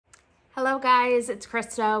Hello guys, it's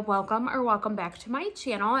Krista. Welcome back to my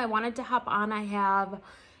channel. I wanted to hop on. I have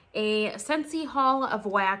a Scentsy haul of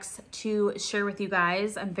wax to share with you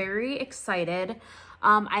guys. I'm very excited.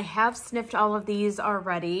 I have sniffed all of these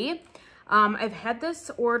already. I've had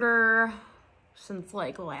this order since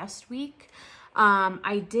like last week.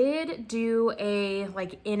 I did do a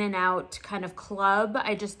like in and out kind of club.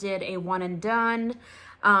 I just did a one and done.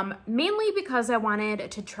 Mainly because I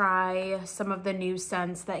wanted to try some of the new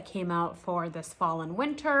scents that came out for this fall and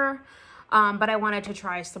winter. But I wanted to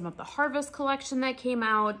try some of the Harvest collection that came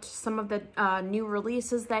out, some of the new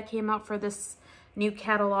releases that came out for this new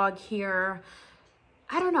catalog here.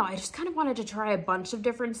 I don't know, I just kind of wanted to try a bunch of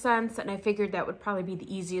different scents, and I figured that would probably be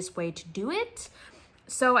the easiest way to do it.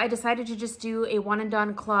 So I decided to just do a one and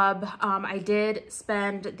done club. I did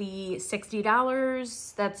spend the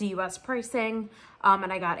 $60, that's US pricing,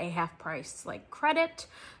 and I got a half price like credit.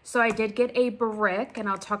 So I did get a brick, and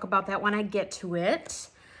I'll talk about that when I get to it.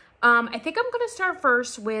 I think I'm gonna start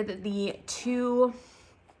first with the two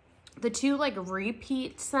like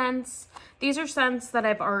repeat scents. These are scents that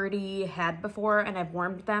I've already had before, and I've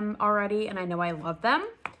warmed them already, and I know I love them.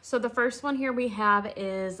 So the first one here we have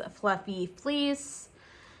is Fluffy Fleece.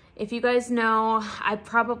 If you guys know, I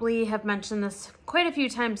probably have mentioned this quite a few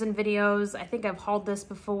times in videos. I think I've hauled this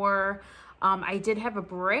before. I did have a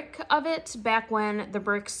brick of it back when the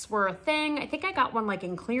bricks were a thing. I think I got one like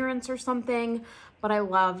in clearance or something, but I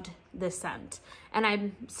loved this scent and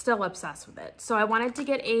I'm still obsessed with it. So I wanted to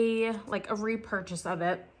get a repurchase of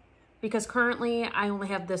it because currently I only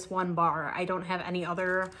have this one bar. I don't have any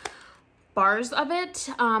other bars of it.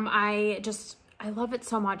 I love it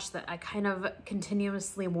so much that I kind of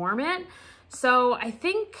continuously warm it. So I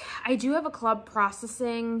think I do have a club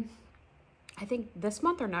processing, I think this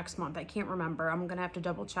month or next month, I can't remember. I'm gonna have to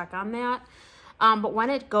double check on that. But when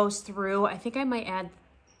it goes through, I think I might add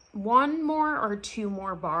one more or two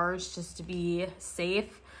more bars just to be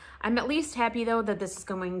safe. I'm at least happy though that this is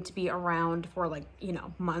going to be around for like, you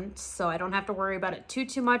know, months. So I don't have to worry about it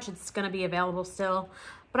too much. It's gonna be available still.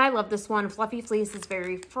 But I love this one. Fluffy Fleece is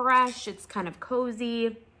very fresh. It's kind of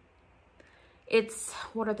cozy. It's,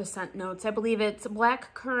 what are the scent notes? I believe it's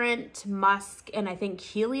black currant, musk, and I think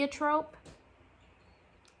heliotrope.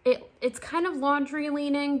 It's kind of laundry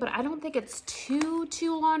leaning, but I don't think it's too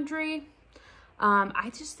laundry. I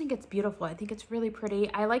just think it's beautiful. I think it's really pretty.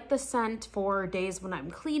 I like the scent for days when I'm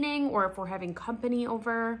cleaning or if we're having company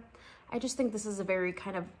over. I just think this is a very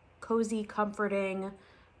kind of cozy, comforting,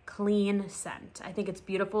 clean scent. I think it's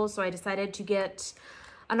beautiful, so I decided to get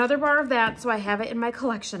another bar of that so I have it in my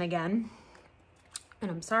collection again. And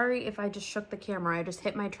I'm sorry if I just shook the camera. I just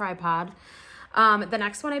hit my tripod. The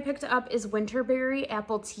next one I picked up is Winterberry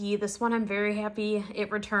Apple Tea. This one I'm very happy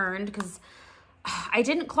it returned because I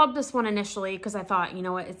didn't club this one initially because I thought, you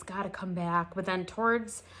know what, it's got to come back. But then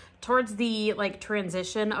towards the like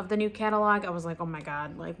transition of the new catalog, I was like, oh my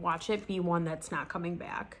God, like watch it be one that's not coming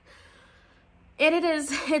back. And it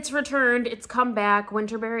is, it's returned, it's come back,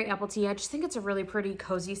 Winterberry Apple Tea. I just think it's a really pretty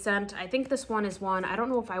cozy scent. I think this one is one, I don't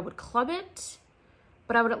know if I would club it,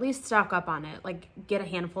 but I would at least stock up on it, like get a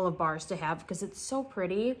handful of bars to have because it's so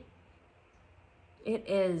pretty. It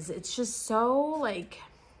is, it's just so like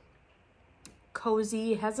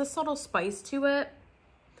cozy, has a subtle spice to it.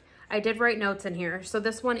 I did write notes in here. So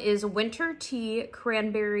this one is Winter Tea,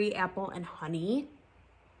 Cranberry, Apple, and Honey.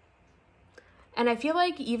 And I feel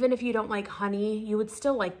like even if you don't like honey, you would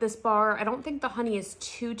still like this bar. I don't think the honey is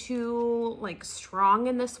too like strong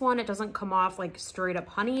in this one. It doesn't come off like straight up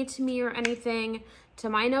honey to me or anything. To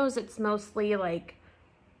my nose, it's mostly like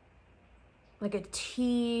a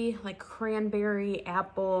tea, like cranberry,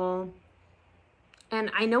 apple. And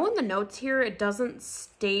I know in the notes here, it doesn't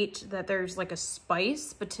state that there's like a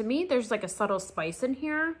spice, but to me, there's like a subtle spice in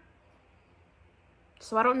here.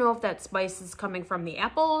 So I don't know if that spice is coming from the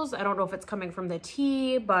apples. I don't know if it's coming from the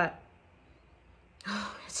tea, but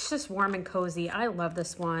it's just warm and cozy. I love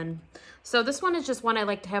this one. So this one is just one I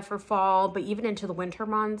like to have for fall, but even into the winter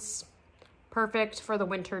months, perfect for the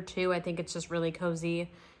winter too. I think it's just really cozy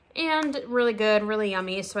and really good, really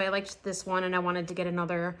yummy. So I liked this one and I wanted to get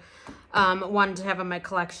another one to have in my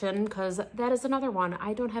collection because that is another one.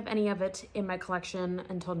 I don't have any of it in my collection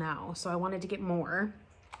until now. So I wanted to get more.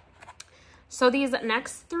 So these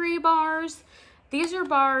next three bars, these are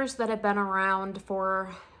bars that have been around for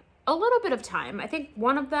a little bit of time. I think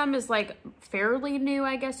one of them is like fairly new,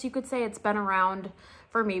 I guess you could say. It's been around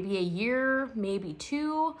for maybe a year, maybe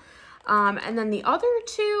two. And then the other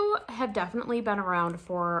two have definitely been around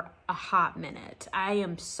for a hot minute. I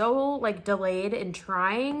am so like delayed in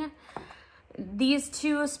trying these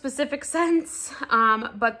two specific scents,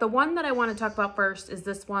 but the one that I want to talk about first is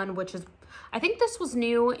this one, which is, I think this was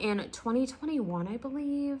new in 2021, I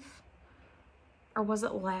believe, or was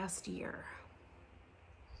it last year?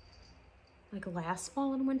 Like last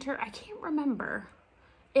fall and winter? I can't remember.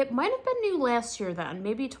 It might have been new last year then,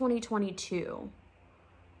 maybe 2022.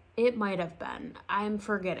 It might have been, I'm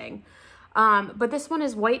forgetting. But this one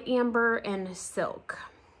is White Amber and Silk.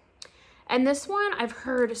 And this one, I've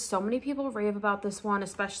heard so many people rave about this one,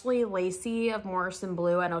 especially Lacey of Morrison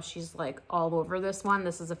Blue. I know she's like all over this one.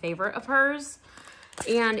 This is a favorite of hers.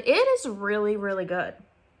 And it is really, really good.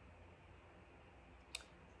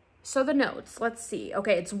 So the notes, let's see.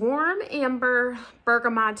 Okay, it's warm amber,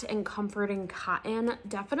 bergamot, and comforting cotton.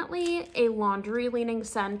 Definitely a laundry leaning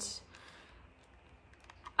scent.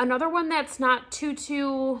 Another one that's not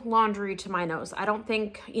too laundry to my nose. I don't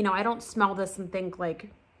think, you know, I don't smell this and think like,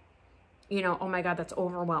 you know, oh my God, that's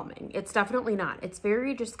overwhelming. It's definitely not. It's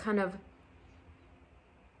very just kind of,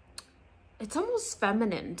 it's almost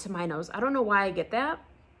feminine to my nose. I don't know why I get that.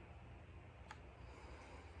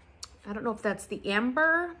 I don't know if that's the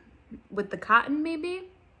amber with the cotton maybe.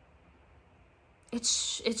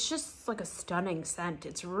 It's just like a stunning scent.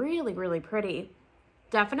 It's really, really pretty.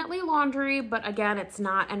 Definitely laundry, but again, it's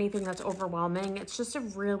not anything that's overwhelming. It's just a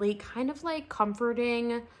really kind of like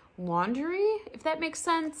comforting laundry, if that makes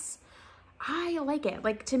sense. I like it.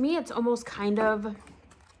 Like, to me, it's almost kind of,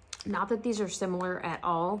 not that these are similar at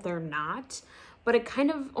all, they're not, but it kind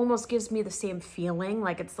of almost gives me the same feeling.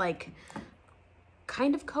 Like, it's like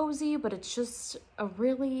kind of cozy, but it's just a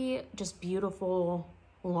really just beautiful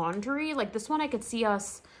laundry. Like this one, I could see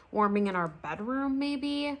us warming in our bedroom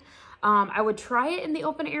maybe. I would try it in the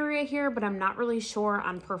open area here, but I'm not really sure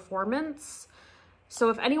on performance. So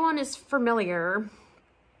if anyone is familiar,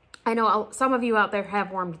 I know some of you out there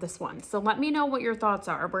have warmed this one. So let me know what your thoughts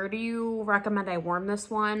are. Where do you recommend I warm this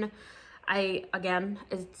one? Again,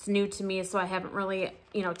 it's new to me, so I haven't really,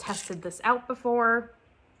 you know, tested this out before.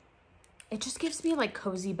 It just gives me like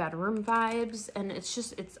cozy bedroom vibes, and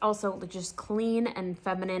it's also just clean and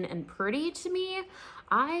feminine and pretty to me.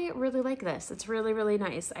 I really like this. It's really, really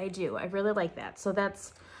nice. I really like that. So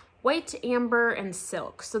that's White Amber and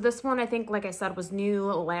Silk. So this one, I think, like I said, was new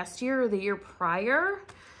last year or the year prior.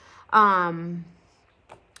 And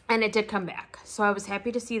it did come back. So I was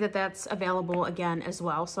happy to see that that's available again as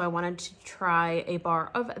well. So I wanted to try a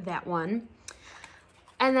bar of that one.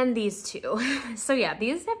 And then these two. So yeah,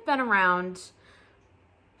 these have been around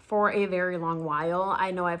for a very long while.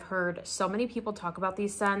 I know I've heard so many people talk about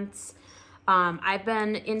these scents. I've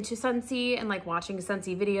been into Scentsy and like watching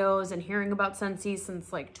Scentsy videos and hearing about Scentsy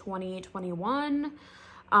since like 2021.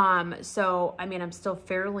 So, I mean, I'm still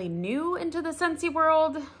fairly new into the Scentsy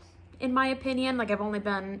world, in my opinion. Like, I've only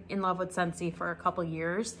been in love with Scentsy for a couple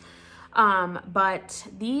years. But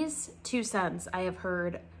these two scents I have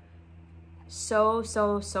heard so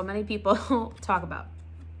many people talk about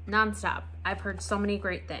nonstop. I've heard so many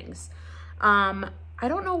great things. I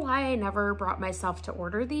don't know why I never brought myself to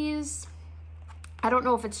order these. I don't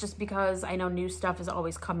know if it's just because I know new stuff is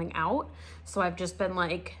always coming out. So I've just been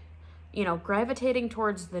like, you know, gravitating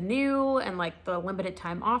towards the new and like the limited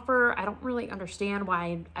time offer. I don't really understand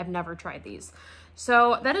why I've never tried these.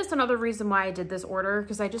 So that is another reason why I did this order,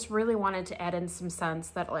 because I just really wanted to add in some scents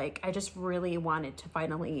that like, I just really wanted to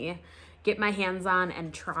finally get my hands on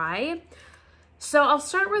and try. So I'll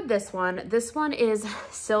start with this one. This one is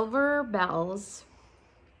Silver Bells.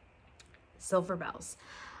 Silver Bells.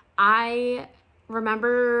 I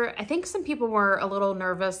remember, I think some people were a little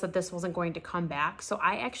nervous that this wasn't going to come back. So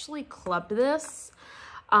I actually clubbed this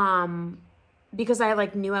because I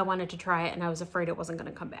like knew I wanted to try it and I was afraid it wasn't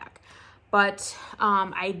going to come back. But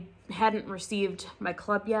I hadn't received my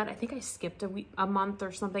club yet. I think I skipped a month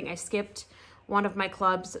or something. I skipped one of my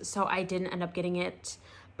clubs, so I didn't end up getting it.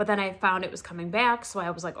 But then I found it was coming back, so I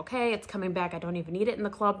was like, okay, it's coming back. I don't even need it in the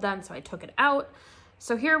club then, so I took it out.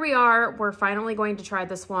 So here we are. We're finally going to try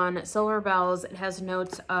this one, Silver Bells. It has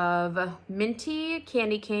notes of minty,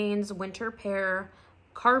 candy canes, winter pear,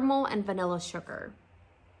 caramel, and vanilla sugar.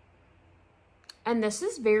 And this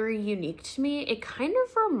is very unique to me. It kind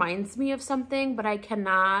of reminds me of something, but I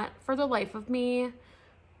cannot, for the life of me,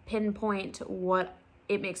 pinpoint what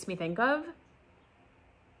it makes me think of.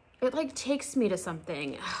 It like takes me to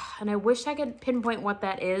something, and I wish I could pinpoint what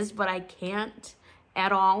that is, but I can't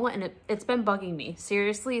at all, and it's been bugging me.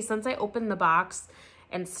 Seriously, since I opened the box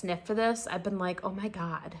and sniffed this, I've been like, oh my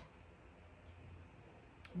God,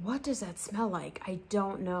 what does that smell like? I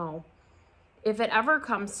don't know. If it ever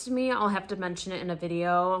comes to me, I'll have to mention it in a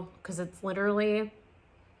video, because it's literally,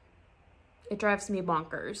 it drives me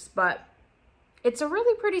bonkers. But It's a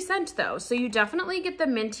really pretty scent though. So you definitely get the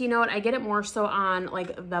minty note. I get it more so on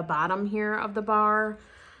like the bottom here of the bar.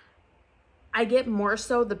 I get more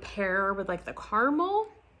so the pear with like the caramel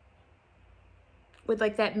with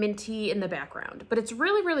like that minty in the background, but it's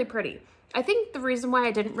really, really pretty. I think the reason why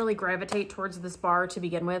I didn't really gravitate towards this bar to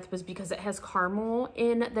begin with was because it has caramel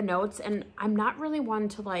in the notes, and I'm not really one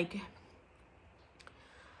to like,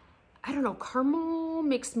 I don't know, caramel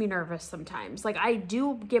makes me nervous sometimes. Like I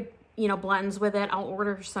do get, you know, blends with it. I'll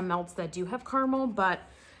order some melts that do have caramel, but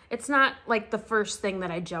it's not like the first thing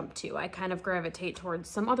that I jump to. I kind of gravitate towards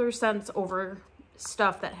some other scents over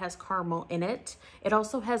stuff that has caramel in it. It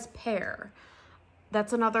also has pear.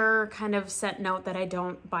 That's another kind of scent note that I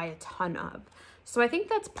don't buy a ton of. So I think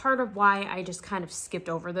that's part of why I just kind of skipped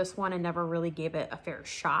over this one and never really gave it a fair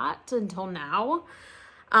shot until now.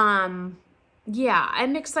 Yeah,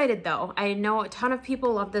 I'm excited though. I know a ton of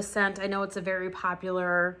people love this scent. I know it's a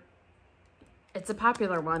popular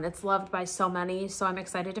one. It's loved by so many. So I'm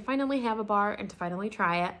excited to finally have a bar and to finally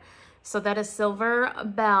try it. So that is Silver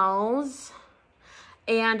Bells.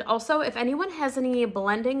 And also, if anyone has any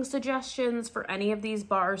blending suggestions for any of these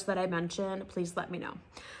bars that I mentioned, please let me know.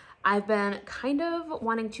 I've been kind of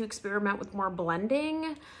wanting to experiment with more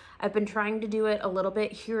blending. I've been trying to do it a little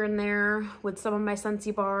bit here and there with some of my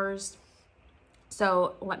Scentsy bars.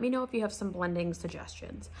 So let me know if you have some blending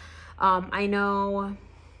suggestions. I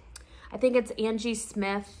think it's Angie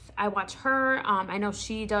Smith. I watch her. I know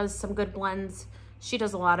she does some good blends. She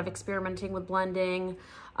does a lot of experimenting with blending.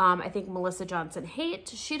 I think Melissa Johnson Haight,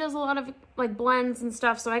 she does a lot of like blends and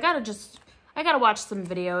stuff. So I gotta watch some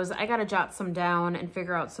videos. I gotta jot some down and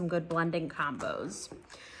figure out some good blending combos.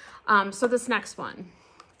 So this next one,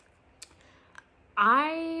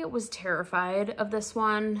 I was terrified of this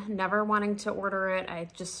one, never wanting to order it. I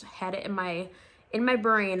just had it in my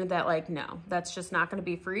brain that like, no, that's just not gonna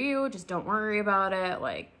be for you. Just don't worry about it.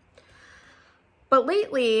 Like, but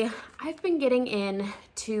lately, I've been getting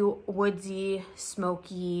into woodsy,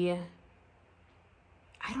 smoky,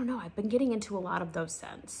 I don't know, I've been getting into a lot of those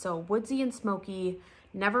scents. So woodsy and smoky,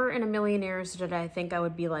 never in a million years did I think I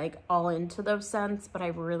would be like all into those scents, but I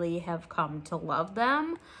really have come to love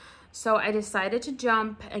them. So I decided to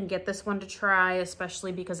jump and get this one to try,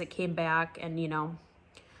 especially because it came back and, you know,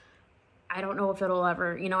 I don't know if it'll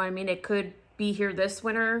ever, you know what I mean? It could be here this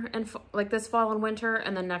winter and like this fall and winter,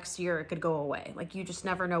 and then next year it could go away. Like you just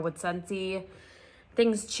never know with Scentsy.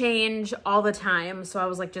 Things change all the time. So I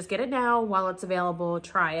was like, just get it now while it's available,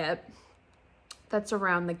 try it. That's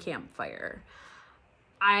Around the Campfire.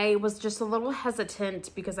 I was just a little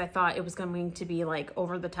hesitant because I thought it was going to be like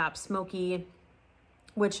over the top smoky,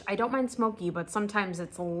 which I don't mind smoky, but sometimes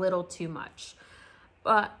it's a little too much.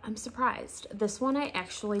 But I'm surprised. This one I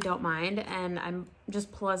actually don't mind, and I'm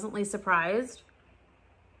just pleasantly surprised.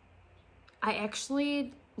 I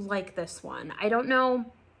actually like this one. I don't know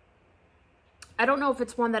if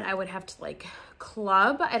it's one that I would have to like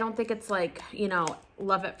club. I don't think it's like, you know,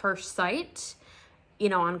 love at first sight, you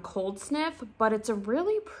know, on cold sniff, but it's a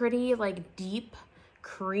really pretty like deep,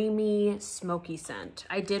 creamy, smoky scent.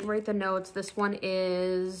 I did write the notes. This one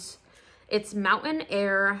is... It's mountain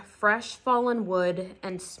air, fresh fallen wood,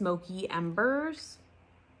 and smoky embers.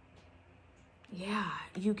 Yeah,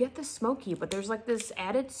 you get the smoky, but there's like this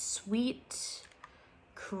added sweet,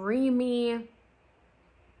 creamy.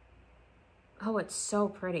 Oh, it's so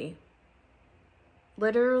pretty.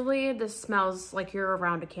 Literally, this smells like you're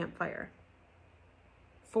around a campfire.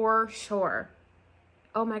 For sure.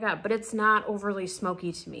 Oh my God, but it's not overly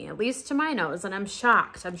smoky to me, at least to my nose, and I'm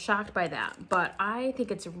shocked. I'm shocked by that, but I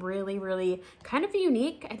think it's really, really kind of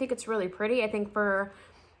unique. I think it's really pretty. I think for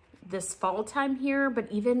this fall time here,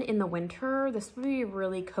 but even in the winter, this would be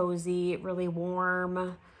really cozy, really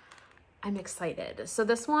warm. I'm excited. So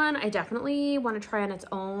this one, I definitely want to try on its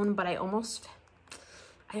own, but I almost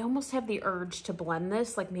have the urge to blend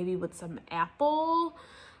this, like maybe with some apple,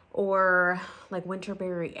 or like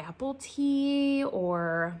winterberry apple tea,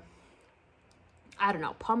 or I don't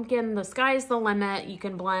know, pumpkin. The sky's the limit. You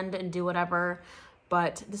can blend and do whatever,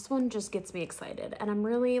 but this one just gets me excited, and I'm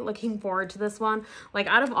really looking forward to this one. Like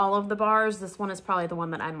out of all of the bars, this one is probably the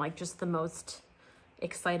one that I'm like just the most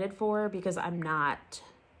excited for, because I'm not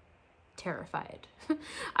terrified.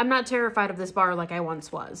 I'm not terrified of this bar like I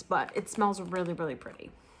once was, but it smells really, really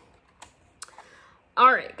pretty.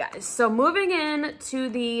 All right, guys, so moving in to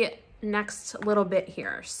the next little bit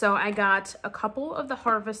here. So I got a couple of the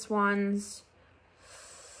Harvest ones.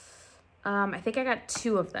 I think I got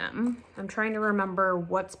 2 of them. I'm trying to remember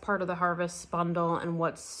what's part of the Harvest bundle and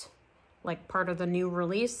what's like part of the new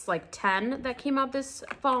release, like 10 that came out this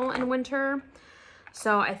fall and winter.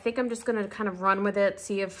 So I think I'm just gonna kind of run with it,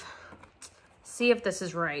 see if see if this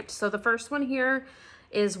is right. So the first one here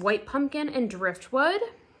is white pumpkin and driftwood.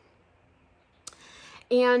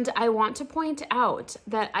 And I want to point out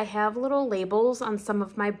that I have little labels on some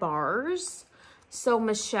of my bars. So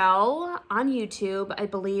Michelle on YouTube, I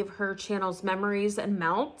believe her channel's Memories and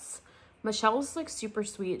Melts. Michelle's like super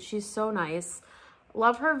sweet. She's so nice.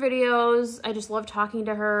 Love her videos. I just love talking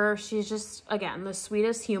to her. She's just, again, the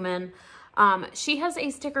sweetest human. She has a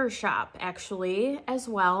sticker shop actually as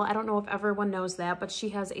well. I don't know if everyone knows that, but she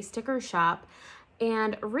has a sticker shop.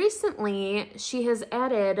 And recently she has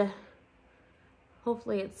added,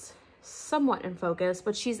 hopefully it's somewhat in focus,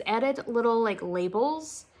 but she's added little like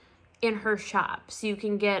labels in her shop. So you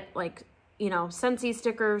can get like, you know, Scentsy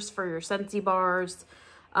stickers for your Scentsy bars.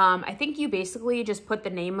 I think you basically just put the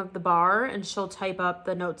name of the bar and she'll type up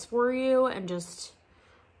the notes for you, and just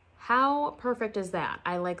how perfect is that?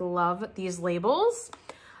 I like love these labels.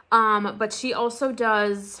 But she also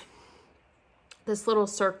does this little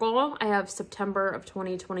circle. I have September of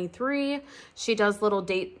 2023. She does little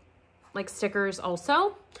date like stickers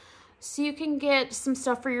also. So you can get some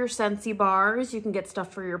stuff for your Scentsy bars. You can get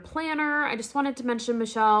stuff for your planner. I just wanted to mention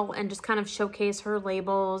Michelle and just kind of showcase her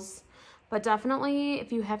labels. But definitely,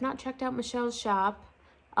 if you have not checked out Michelle's shop,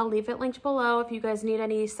 I'll leave it linked below if you guys need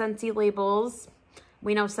any Scentsy labels.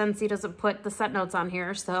 We know Scentsy doesn't put the scent notes on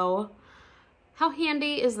here, so how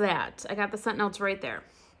handy is that? I got the scent notes right there.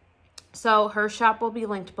 So her shop will be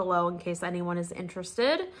linked below in case anyone is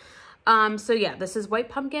interested. So yeah, this is white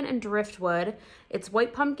pumpkin and driftwood. It's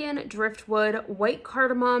white pumpkin, driftwood, white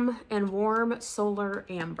cardamom, and warm solar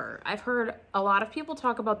amber. I've heard a lot of people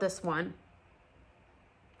talk about this one.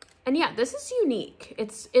 And yeah, this is unique.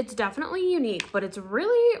 It's definitely unique, but it's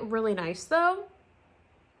really, really nice though.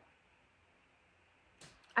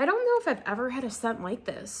 I don't know if I've ever had a scent like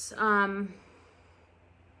this.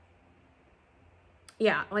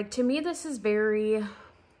 Yeah, like to me, this is very,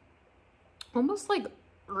 almost like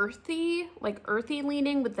earthy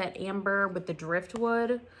leaning with that amber, with the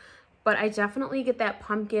driftwood. But I definitely get that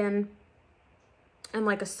pumpkin and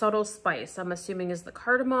like a subtle spice, I'm assuming is the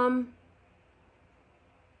cardamom.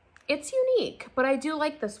 It's unique, but I do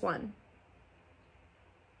like this one.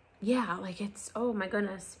 Yeah, like it's, oh my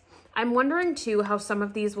goodness. I'm wondering too how some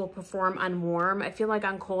of these will perform on warm. I feel like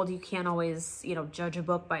on cold, you can't always, you know, judge a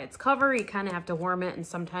book by its cover. You kind of have to warm it, and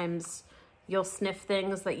sometimes you'll sniff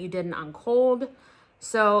things that you didn't on cold.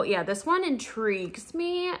 So yeah, this one intrigues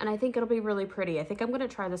me, and I think it'll be really pretty. I think I'm gonna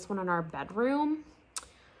try this one in our bedroom,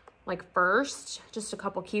 like first, just a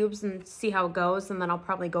couple cubes and see how it goes, and then I'll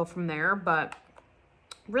probably go from there. But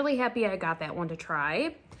really happy I got that one to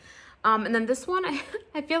try. And then this one,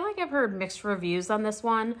 I feel like I've heard mixed reviews on this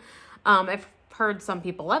one. I've heard some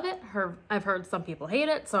people love it. I've heard some people hate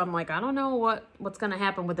it. So I'm like, I don't know what's going to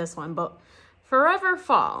happen with this one, but Forever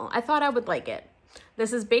Fall, I thought I would like it.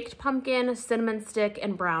 This is baked pumpkin, cinnamon stick,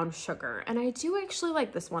 and brown sugar. And I do actually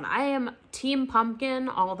like this one. I am team pumpkin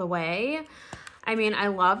all the way. I mean, I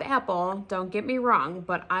love apple, don't get me wrong,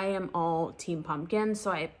 but I am all team pumpkin. So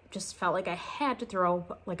I just felt like I had to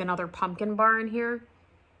throw like another pumpkin bar in here.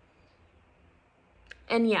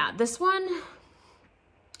 And yeah, this one,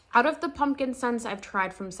 out of the pumpkin scents I've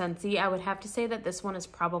tried from Scentsy, I would have to say that this one is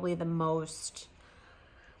probably the most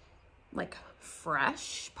like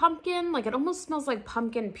fresh pumpkin. Like it almost smells like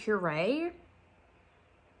pumpkin puree.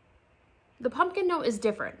 The pumpkin note is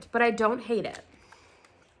different, but I don't hate it.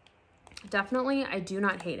 Definitely, I do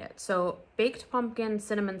not hate it. So baked pumpkin,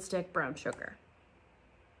 cinnamon stick, brown sugar.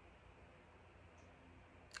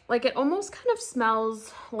 Like it almost kind of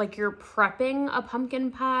smells like you're prepping a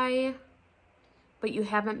pumpkin pie, but you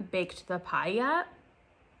haven't baked the pie yet.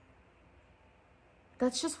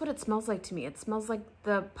 That's just what it smells like to me. It smells like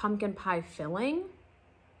the pumpkin pie filling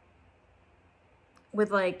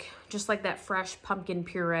with like, just like that fresh pumpkin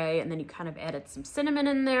puree. And then you kind of added some cinnamon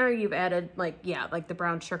in there. You've added like, yeah, like the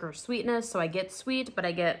brown sugar sweetness. So I get sweet, but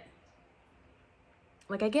I get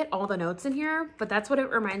all the notes in here, but that's what it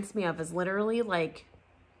reminds me of, is literally like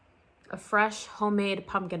a fresh homemade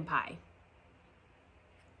pumpkin pie,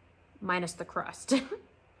 minus the crust.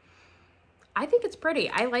 I think it's pretty.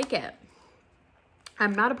 I like it.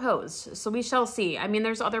 I'm not opposed, so we shall see. I mean,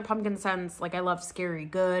 there's other pumpkin scents, like I love Scary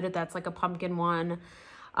Good. That's like a pumpkin one.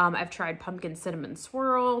 I've tried pumpkin cinnamon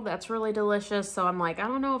swirl. That's really delicious. So I'm like, I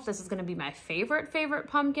don't know if this is going to be my favorite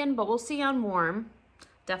pumpkin, but we'll see on warm.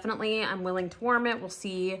 Definitely, I'm willing to warm it. We'll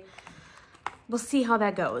see how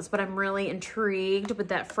that goes, but I'm really intrigued with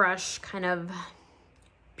that fresh kind of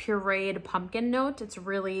pureed pumpkin note. It's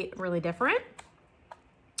really, really different.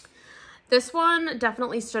 This one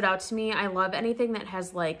definitely stood out to me. I love anything that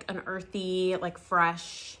has like an earthy, like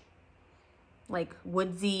fresh, like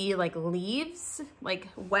woodsy, like leaves, like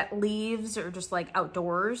wet leaves or just like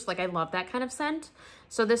outdoors. Like I love that kind of scent.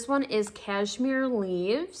 So this one is Cashmere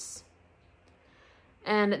Leaves.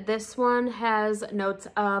 And this one has notes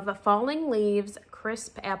of falling leaves,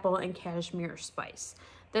 crisp apple, and cashmere spice.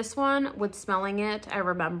 This one, with smelling it, I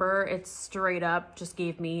remember it straight up just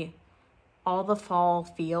gave me all the fall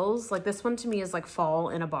feels. Like this one to me is like fall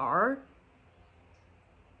in a bar.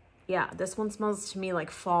 Yeah, this one smells to me like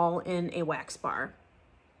fall in a wax bar.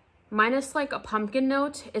 Minus like a pumpkin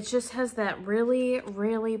note, it just has that really,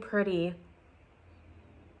 really pretty,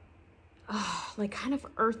 like kind of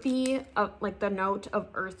earthy, like the note of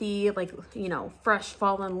earthy, like, you know, fresh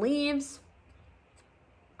fallen leaves.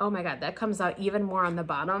 Oh my God, that comes out even more on the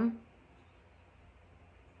bottom.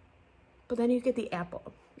 But then you get the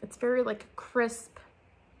apple. It's very like crisp,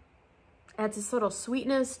 adds this little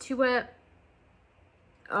sweetness to it.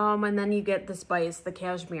 And then you get the spice, the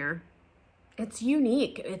cashmere. It's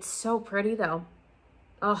unique. It's so pretty though.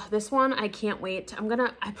 Oh, this one, I can't wait.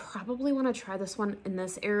 I probably want to try this one in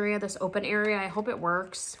this area, this open area. I hope it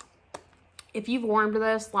works. If you've warmed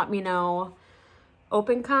this, let me know.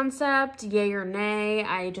 Open concept, yay or nay.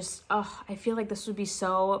 I feel like this would be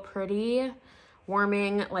so pretty.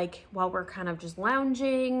 Warming, like while we're kind of just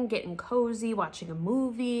lounging, getting cozy, watching a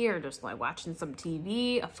movie, or just like watching some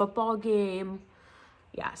TV, a football game.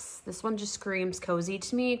 Yes, this one just screams cozy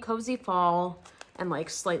to me. Cozy fall and like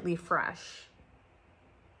slightly fresh.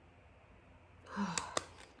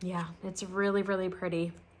 Yeah, it's really, really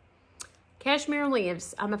pretty. Cashmere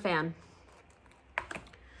Leaves, I'm a fan.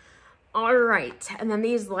 All right, and then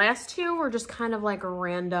these last two were just kind of like a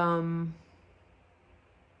random,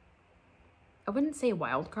 I wouldn't say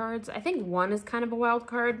wild cards. I think one is kind of a wild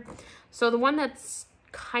card. So the one that's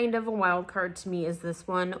kind of a wild card to me is this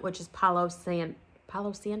one, which is Palo Santo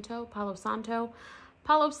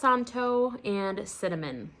and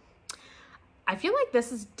Cinnamon. I feel like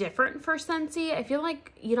this is different for Scentsy. I feel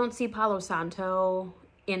like you don't see Palo Santo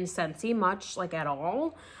in Scentsy much, like at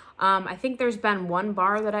all. I think there's been one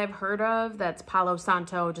bar that I've heard of that's Palo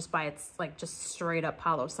Santo just by its, like just straight up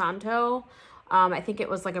Palo Santo. I think it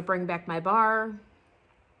was like a Bring Back My Bar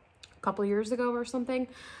a couple years ago or something.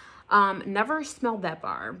 Never smelled that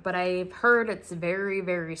bar, but I've heard it's very,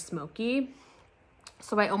 very smoky.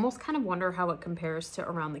 So I almost kind of wonder how it compares to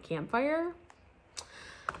Around the Campfire.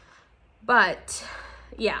 But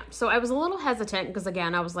yeah, so I was a little hesitant because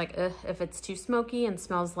again, I was like, if it's too smoky and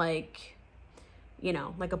smells like, you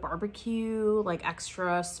know, like a barbecue, like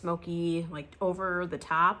extra smoky, like over the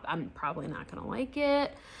top, I'm probably not gonna like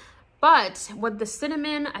it. But with the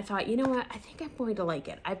cinnamon, I thought, you know what, I think I'm going to like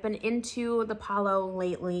it. I've been into the Palo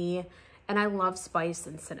lately and I love spice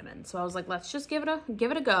and cinnamon. So I was like, let's just give it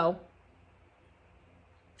a go.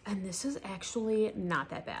 And this is actually not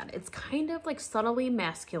that bad. It's kind of like subtly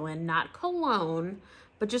masculine, not cologne,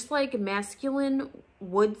 but just like masculine,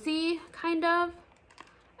 woodsy kind of.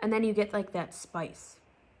 And then you get like that spice.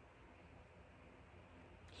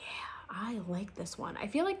 Yeah, I like this one. I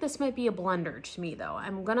feel like this might be a blender to me though.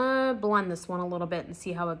 I'm gonna blend this one a little bit and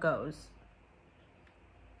see how it goes.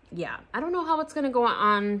 Yeah, I don't know how it's gonna go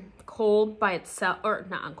on cold by itself, or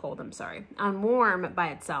not on cold, I'm sorry, on warm by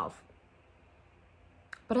itself.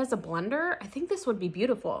 But as a blender, I think this would be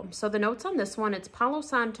beautiful. So the notes on this one, it's Palo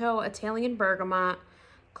Santo, Italian bergamot,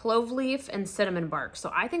 clove leaf, and cinnamon bark. So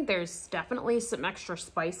I think there's definitely some extra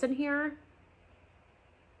spice in here.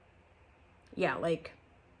 Yeah, like,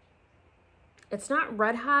 it's not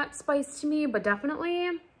red hot spice to me, but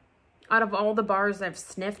definitely out of all the bars I've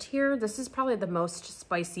sniffed here, this is probably the most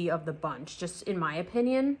spicy of the bunch, just in my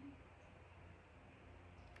opinion.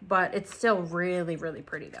 But it's still really, really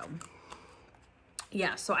pretty though.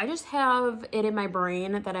 Yeah, so I just have it in my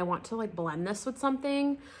brain that I want to like blend this with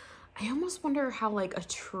something. I almost wonder how like a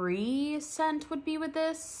tree scent would be with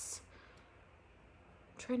this.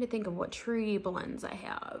 I'm trying to think of what tree blends I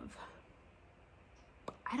have.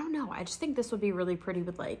 I don't know. I just think this would be really pretty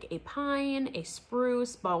with like a pine, a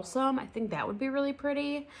spruce, balsam. I think that would be really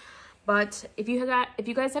pretty. But if you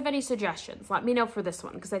guys have any suggestions, let me know for this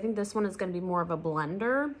one because I think this one is going to be more of a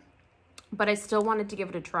blender. But I still wanted to give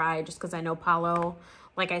it a try just because I know Palo,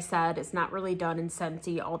 like I said, is not really done in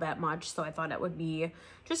Scentsy all that much. So I thought it would be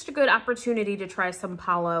just a good opportunity to try some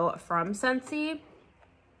Palo from Scentsy.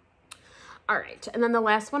 All right, and then the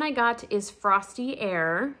last one I got is Frosty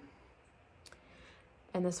Air.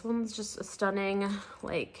 And this one's just a stunning,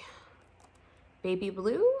 like, baby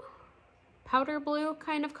blue, powder blue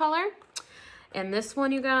kind of color. And this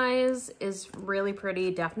one, you guys, is really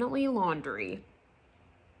pretty, definitely laundry.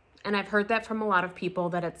 And I've heard that from a lot of people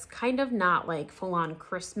that it's kind of not like full on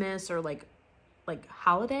Christmas or like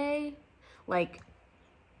holiday. Like,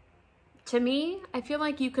 to me, I feel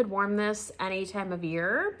like you could warm this any time of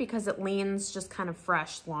year because it leans just kind of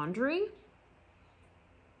fresh laundry.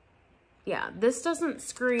 Yeah, this doesn't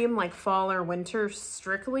scream like fall or winter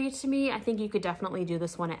strictly to me. I think you could definitely do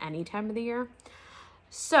this one at any time of the year.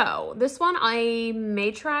 So this one I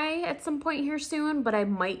may try at some point here soon, but I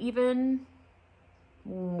might even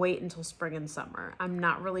wait until spring and summer. I'm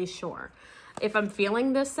not really sure. If I'm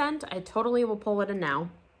feeling this scent, I totally will pull it in now.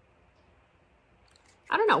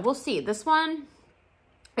 I don't know, we'll see. This one,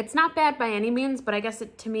 it's not bad by any means, but I guess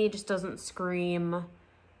it to me just doesn't scream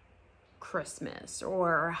Christmas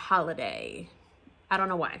or holiday. I don't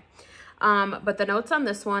know why. But the notes on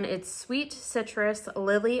this one, it's sweet citrus,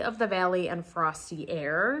 lily of the valley, and frosty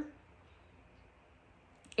air.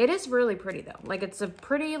 It is really pretty though. Like, it's a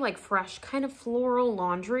pretty like fresh kind of floral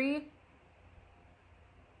laundry.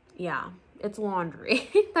 Yeah, it's laundry.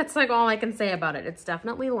 That's like all I can say about it. It's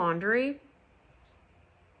definitely laundry.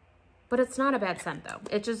 But it's not a bad scent though.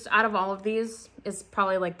 It just, out of all of these, is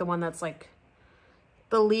probably like the one that's like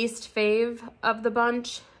the least fave of the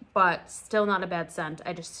bunch, but still not a bad scent.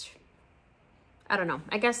 I don't know.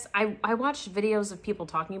 I guess I watched videos of people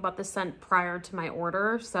talking about this scent prior to my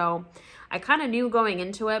order, so I kind of knew going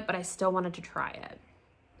into it, but I still wanted to try it.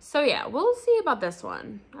 So yeah, we'll see about this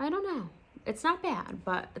one. I don't know. It's not bad,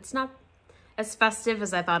 but it's not as festive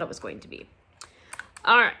as I thought it was going to be.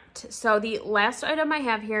 All right, so the last item I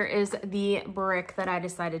have here is the brick that I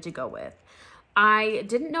decided to go with. I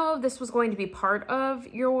didn't know if this was going to be part of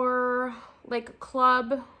your like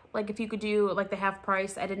club, like if you could do like the half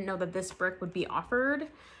price. I didn't know that this brick would be offered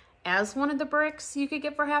as one of the bricks you could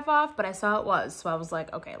get for half off, but I saw it was. So I was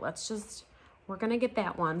like, okay, we're gonna get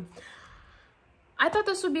that one. I thought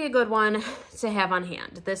this would be a good one to have on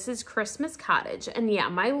hand. This is Christmas Cottage. And yeah,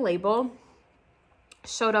 my label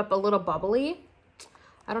showed up a little bubbly.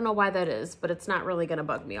 I don't know why that is, but it's not really gonna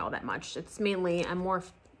bug me all that much. It's mainly, I'm more,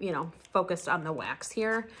 you know, focused on the wax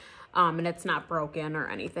here. And it's not broken or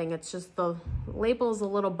anything. It's just the label's a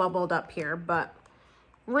little bubbled up here, but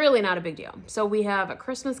really not a big deal. So we have a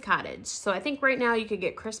Christmas Cottage. So I think right now you could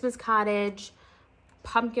get Christmas Cottage,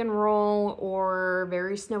 Pumpkin Roll, or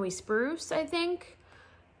Very Snowy Spruce, I think.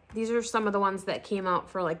 These are some of the ones that came out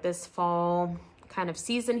for like this fall kind of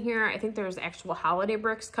season here. I think there's actual holiday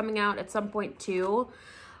bricks coming out at some point too.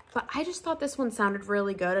 But I just thought this one sounded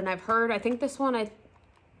really good. And I think this one I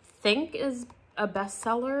think is a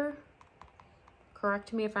bestseller.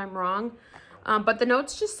 Correct me if I'm wrong. But the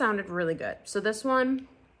notes just sounded really good. So this one,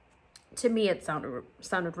 to me, it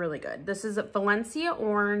sounded really good. This is Valencia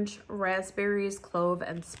Orange, Raspberries, Clove,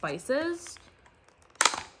 and Spices.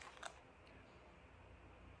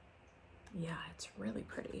 Yeah, it's really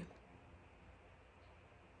pretty.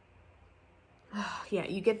 Yeah,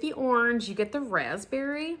 you get the orange, you get the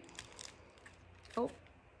raspberry. Oh,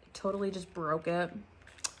 I totally just broke it.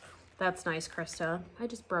 That's nice, Krista. I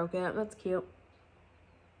just broke it. That's cute.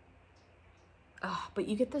 Oh, but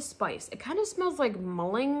you get the spice. It kind of smells like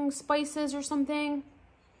mulling spices or something.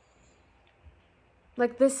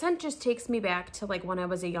 Like, this scent just takes me back to like when I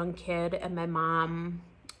was a young kid and my mom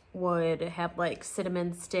would have like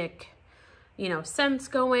cinnamon stick, you know, scents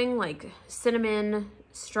going, like cinnamon,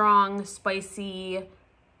 strong, spicy.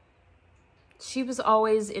 She was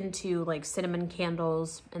always into like cinnamon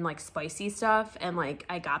candles and like spicy stuff, and like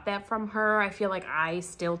I got that from her. I feel like I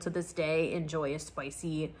still to this day enjoy a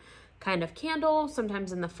spicy kind of candle,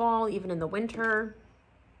 sometimes in the fall, even in the winter.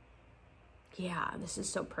 Yeah, this is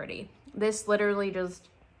so pretty. This literally just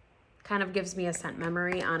kind of gives me a scent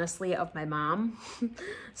memory, honestly, of my mom.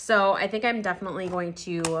 So I think I'm definitely going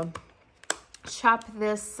to chop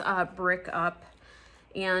this brick up.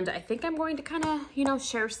 And I think I'm going to kind of, you know,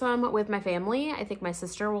 share some with my family. I think my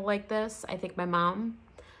sister will like this. I think my mom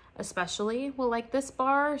especially will like this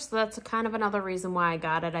bar. So that's kind of another reason why I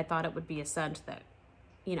got it. I thought it would be a scent that,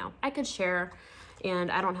 you know, I could share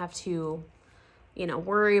and I don't have to, you know,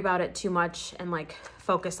 worry about it too much and like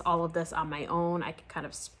focus all of this on my own. I could kind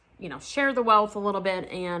of, you know, share the wealth a little bit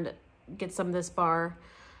and get some of this bar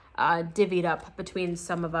divvied up between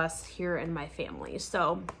some of us here in my family.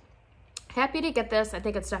 So happy to get this. I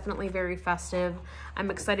think it's definitely very festive.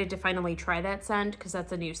 I'm excited to finally try that scent because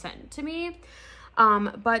that's a new scent to me.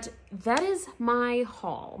 But that is my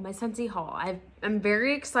haul, my Scentsy haul. I'm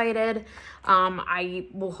very excited. I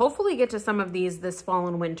will hopefully get to some of these this fall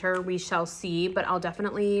and winter. We shall see, but I'll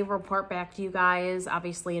definitely report back to you guys,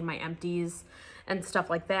 obviously in my empties and stuff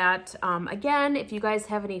like that. Again, if you guys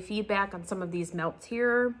have any feedback on some of these melts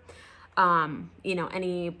here, you know,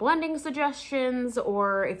 any blending suggestions,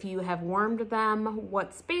 or if you have warmed them,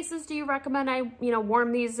 what spaces do you recommend I, you know,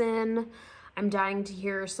 warm these in? I'm dying to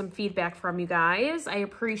hear some feedback from you guys. I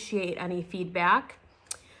appreciate any feedback.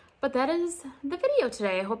 But that is the video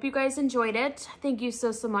today. I hope you guys enjoyed it. Thank you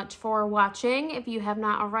so much for watching. If you have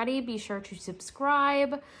not already, be sure to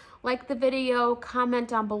subscribe, like the video, comment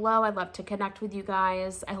down below. I'd love to connect with you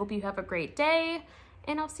guys. I hope you have a great day,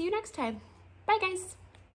 and I'll see you next time. Bye, guys.